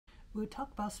We'll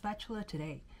talk about spatula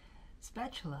today.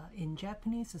 Spatula in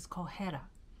Japanese is called hera.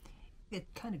 It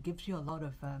kind of gives you a lot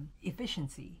of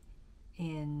efficiency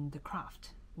in the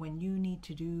craft when you need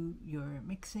to do your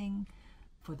mixing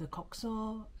for the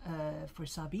kokso, for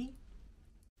sabi.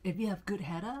 If you have good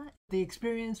hera, the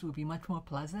experience will be much more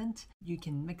pleasant. You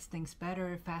can mix things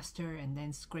better, faster, and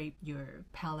then scrape your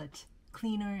palette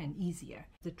cleaner and easier.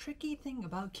 The tricky thing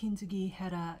about Kintsugi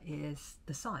hera is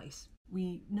the size.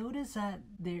 We notice that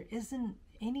there isn't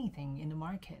anything in the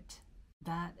market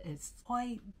that is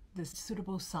quite the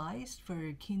suitable size for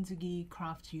Kintsugi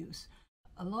craft use.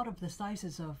 A lot of the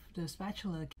sizes of the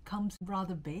spatula comes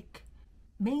rather big,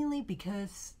 mainly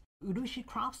because urushi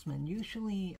craftsmen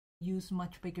usually use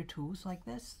much bigger tools like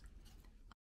this.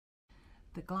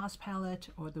 The glass palette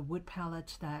or the wood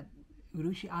palette that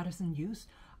urushi artisans use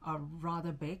are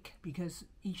rather big because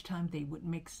each time they would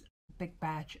mix a big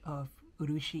batch of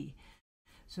urushi.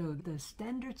 So the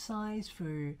standard size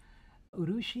for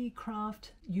urushi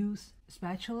craft use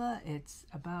spatula, it's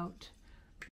about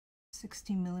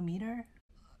 16 millimeter,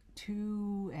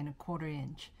 2¼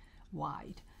 inch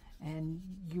wide. And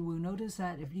you will notice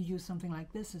that if you use something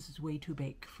like this is way too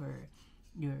big for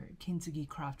your Kintsugi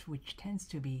craft, which tends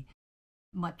to be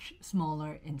much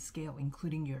smaller in scale,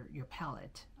 including your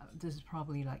palette. This is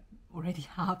probably like already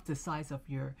half the size of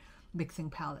your mixing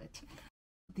palette.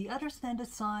 The other standard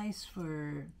size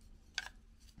for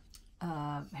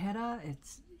hera,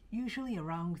 it's usually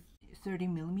around 30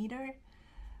 millimeter,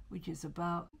 which is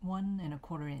about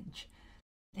 1¼ inch.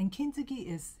 And Kintsugi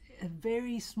is a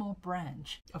very small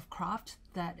branch of craft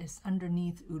that is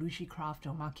underneath urushi craft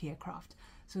or makia craft.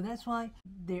 So that's why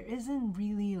there isn't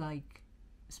really like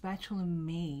spatula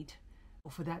made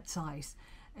for that size.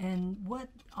 And what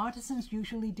artisans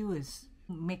usually do is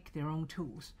make their own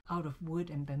tools out of wood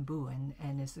and bamboo,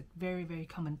 and it's a very, very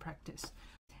common practice.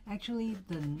 Actually,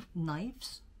 the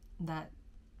knives that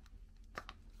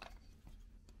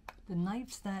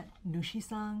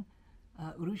Nushi-san,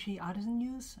 urushi artisan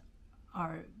use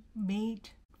are made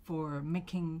for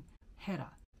making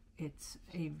hera. It's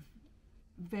a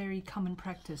very common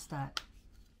practice that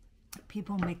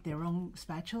people make their own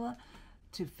spatula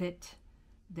to fit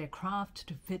their craft,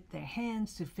 to fit their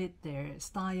hands, to fit their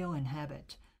style and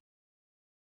habit.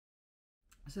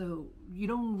 So you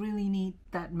don't really need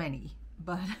that many,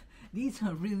 but these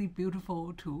are really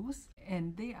beautiful tools,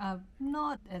 and they are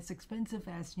not as expensive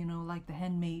as, like the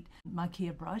handmade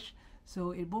makia brush,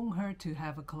 so it won't hurt to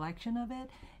have a collection of it.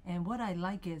 And what I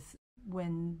like is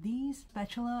when these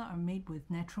spatula are made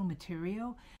with natural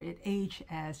material, it ages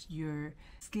as your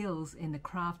skills in the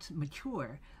craft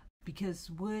mature. Because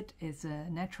wood is a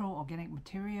natural organic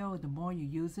material, the more you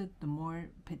use it, the more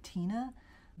patina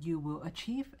you will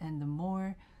achieve, and the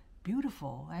more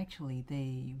beautiful actually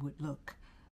they would look.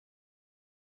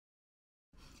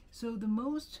 So the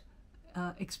most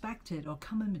expected or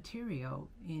common material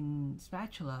in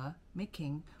spatula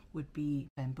making would be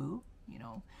bamboo,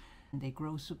 and they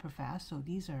grow super fast. So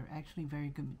these are actually very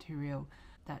good material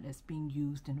that is being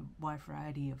used in a wide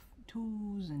variety of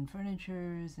tools and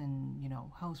furnitures and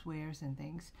housewares and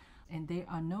things. And they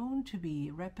are known to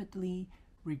be rapidly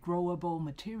regrowable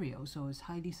material, so it's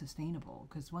highly sustainable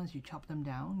because once you chop them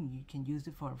down, you can use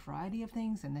it for a variety of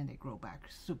things, and then they grow back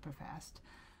super fast.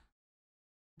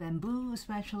 Bamboo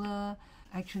spatula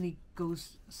actually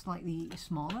goes slightly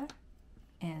smaller,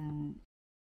 and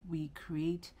we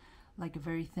create like a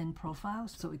very thin profile,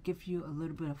 so it gives you a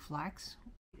little bit of flex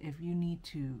if you need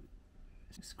to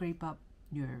scrape up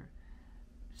your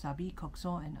sabi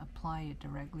kokso and apply it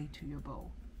directly to your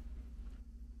bowl.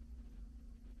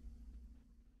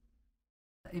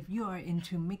 If you are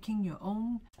into making your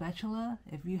own spatula,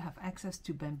 if you have access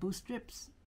to bamboo strips,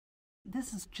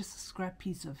 this is just a scrap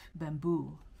piece of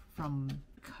bamboo from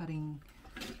cutting,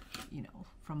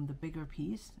 from the bigger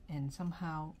piece, and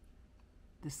somehow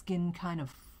the skin kind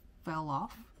of fell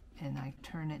off, and I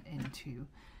turn it into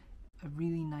a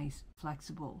really nice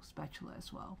flexible spatula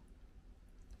as well.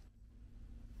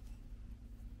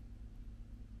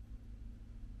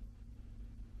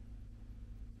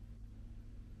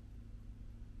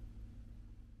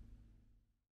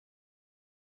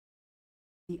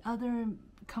 The other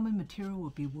common material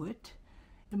would be wood.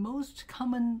 The most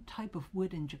common type of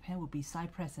wood in Japan would be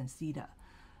cypress and cedar,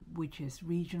 which is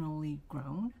regionally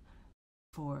grown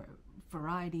for a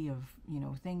variety of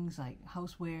things like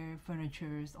houseware,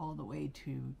 furnitures, all the way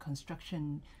to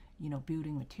construction,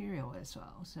 building material as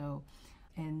well. So,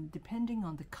 and depending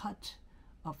on the cut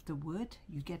of the wood,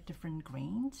 you get different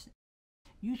grains.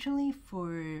 Usually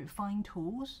for fine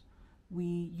tools,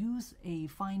 we use a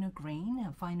finer grain,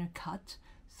 a finer cut,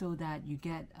 so that you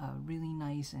get a really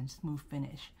nice and smooth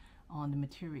finish on the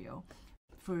material.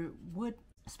 For wood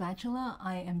spatula,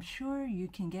 I am sure you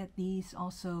can get these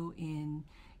also in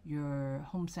your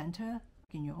home center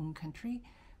in your own country,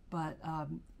 but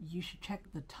you should check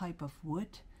the type of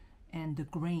wood and the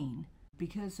grain,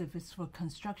 because if it's for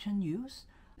construction use,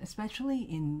 especially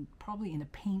probably in a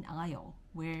paint aisle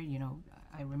where,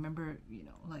 I remember,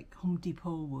 like Home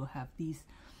Depot will have these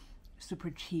super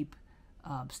cheap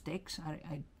sticks.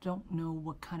 I don't know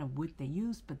what kind of wood they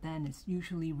use, but then it's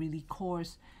usually really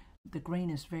coarse. The grain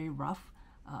is very rough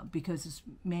because it's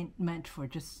meant for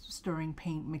just stirring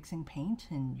paint, mixing paint,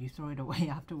 and you throw it away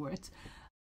afterwards.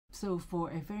 So for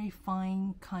a very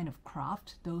fine kind of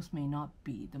craft, those may not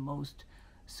be the most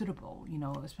suitable,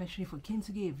 especially for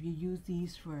kintsugi. If you use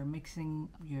these for mixing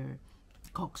your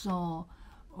kokso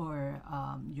or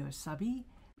your sabi,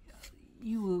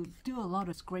 you will do a lot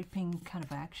of scraping kind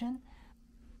of action,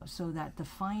 so that the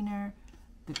finer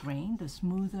the grain, the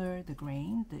smoother the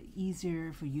grain, the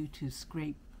easier for you to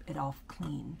scrape it off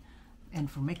clean, and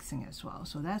for mixing as well.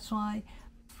 So that's why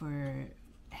for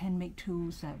handmade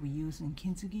tools that we use in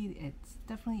kintsugi, it's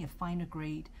definitely a finer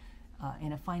grade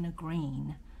and a finer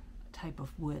grain type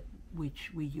of wood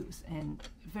which we use. And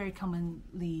very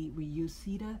commonly we use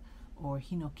cedar or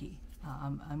hinoki,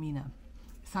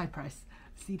 cypress,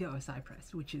 cedar or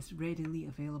cypress, which is readily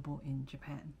available in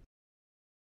Japan.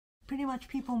 Pretty much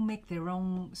people make their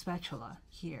own spatula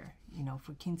here,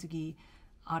 for kintsugi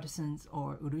artisans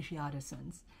or urushi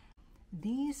artisans.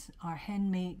 These are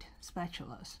handmade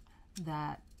spatulas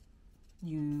that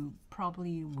you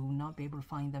probably will not be able to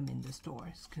find them in the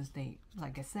stores, because they,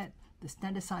 like I said, the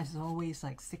standard size is always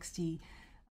like 60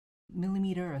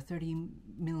 millimeter or 30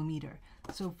 millimeter.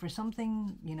 So for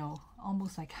something,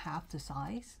 almost like half the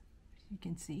size, you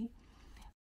can see,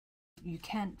 you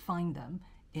can't find them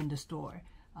in the store.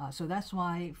 So that's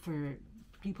why for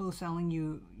people selling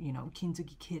you,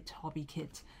 kintsugi kit, hobby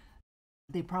kit,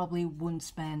 they probably wouldn't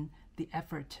spend the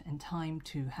effort and time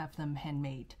to have them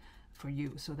handmade for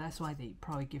you. So that's why they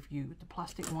probably give you the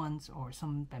plastic ones or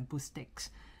some bamboo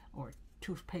sticks or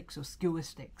toothpicks or skewer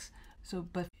sticks. So,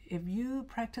 but if you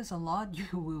practice a lot,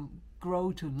 you will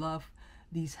grow to love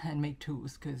these handmade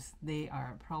tools, because they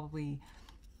are probably,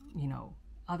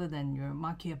 other than your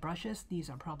makia brushes, these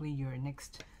are probably your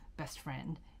next best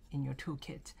friend in your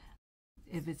toolkit.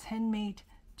 If it's handmade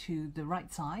to the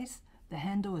right size, the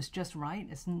handle is just right.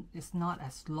 It's not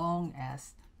as long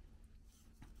as,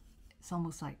 it's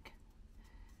almost like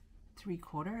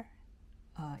 3/4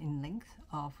 in length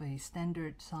of a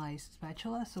standard size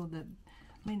spatula. So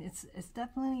it's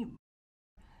definitely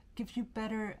gives you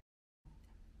better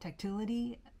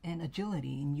tactility and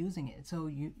agility in using it. So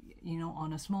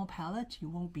on a small palette, you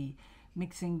won't be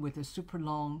mixing with a super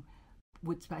long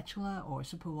wood spatula or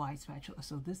super wide spatula.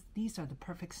 So these are the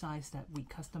perfect size that we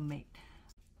custom make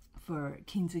for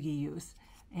kintsugi use.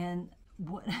 And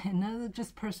another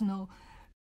just personal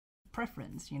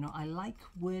preference, I like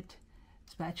wood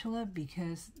spatula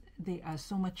because they are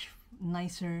so much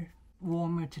nicer,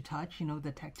 warmer to touch.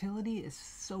 The tactility is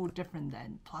so different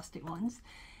than plastic ones,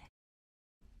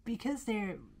 because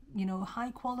they're high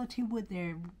quality wood.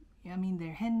 They're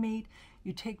handmade.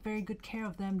 You take very good care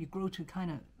of them. You grow to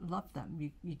kind of love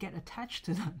them. You get attached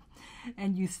to them,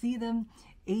 and you see them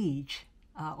age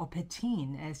or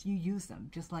patina as you use them,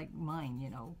 just like mine.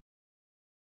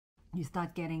 You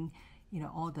start getting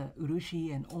all the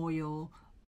urushi and oil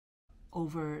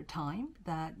over time,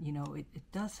 that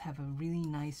it does have a really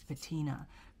nice patina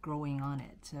growing on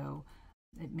it. So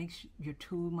it makes your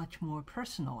tool much more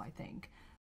personal, I think.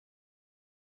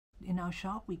 In our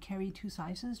shop, we carry 2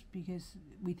 sizes because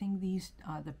we think these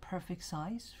are the perfect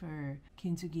size for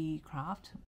kintsugi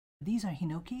craft. These are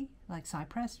hinoki, like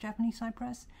cypress, Japanese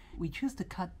cypress. We choose the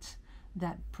cut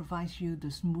that provides you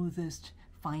the smoothest,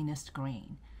 finest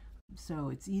grain. So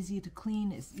it's easy to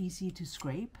clean, it's easy to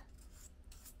scrape.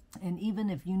 And even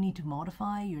if you need to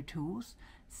modify your tools,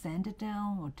 sand it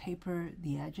down or taper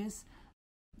the edges,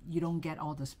 you don't get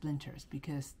all the splinters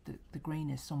because the grain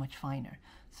is so much finer.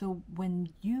 So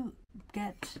when you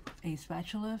get a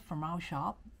spatula from our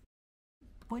shop,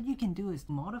 what you can do is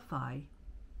modify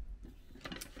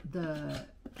the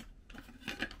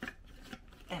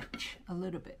edge a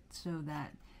little bit so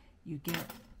that you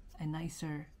get a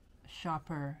nicer,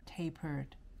 sharper,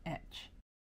 tapered edge.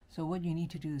 So what you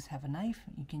need to do is have a knife.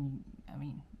 You can,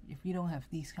 if you don't have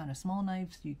these kind of small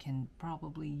knives, you can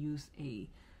probably use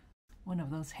one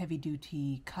of those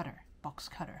heavy-duty cutter, box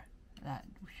cutter. That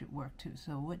should work too.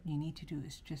 So what you need to do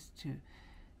is just to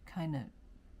kind of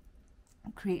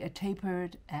create a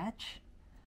tapered edge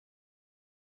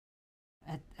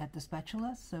at the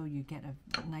spatula, so you get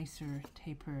a nicer,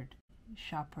 tapered,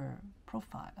 sharper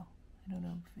profile I don't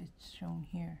know if it's shown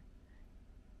here.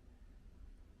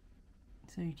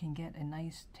 So you can get a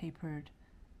nice tapered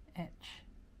edge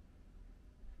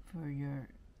for your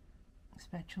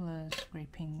spatula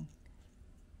scraping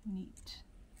neat.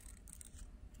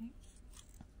 Okay.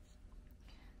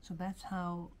 So that's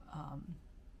how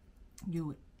you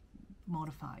would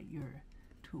modify your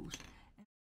tools.